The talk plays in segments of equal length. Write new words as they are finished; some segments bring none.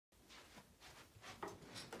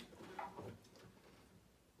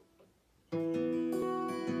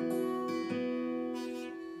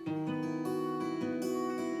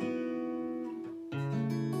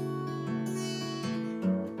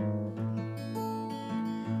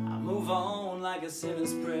move on like a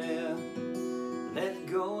sinner's prayer. Let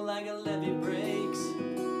go like a levee breaks.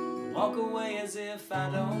 Walk away as if I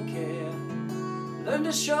don't care. Learn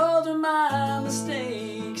to shoulder my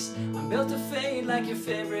mistakes. I'm built to fade like your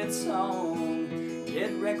favorite song.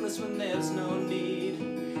 Get reckless when there's no need.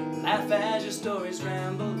 Laugh as your stories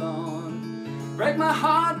ramble on. Break my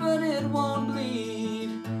heart but it won't bleed.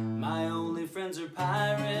 My only friends are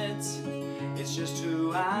pirates. It's just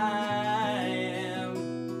who I am.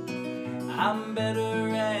 I'm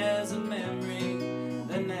better as a memory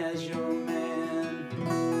than as your man.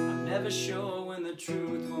 I'm never sure when the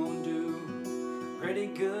truth won't do. Pretty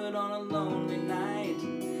good on a lonely night.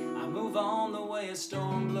 I move on the way a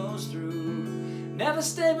storm blows through. Never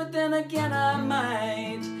stay, but then again I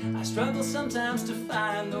might. I struggle sometimes to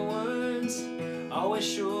find the words. Always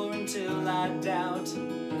sure until I doubt.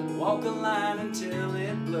 Walk a line until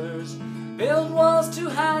it blurs. Build walls too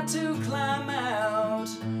high to climb out.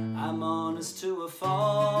 I'm honest to a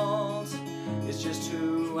fault. It's just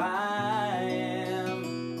who I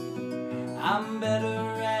am. I'm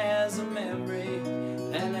better as a memory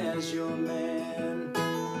than as your man.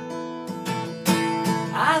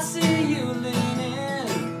 I see you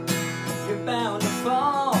leaning. You're bound to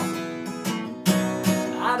fall.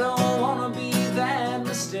 I don't wanna be that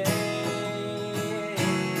mistake.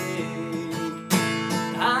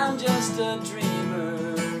 I'm just a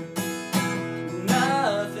dreamer,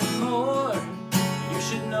 nothing more. You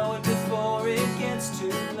should know it before it gets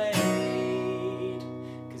too late.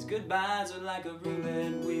 'Cause goodbyes are like a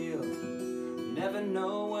roulette wheel. You never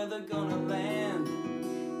know where they're gonna land.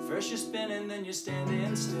 First you're spinning, then you're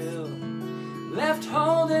standing still. Left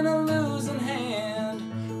holding a losing hand.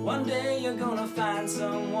 One day you're gonna find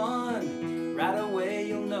someone. Right away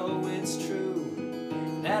you'll know it's true,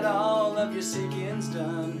 that all of your seeking's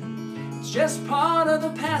done. It's just part of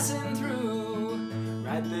the passing through.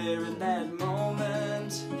 Right there in that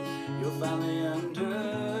moment, you'll finally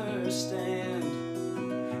understand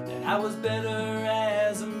that I was better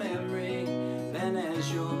as a memory than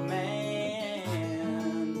as your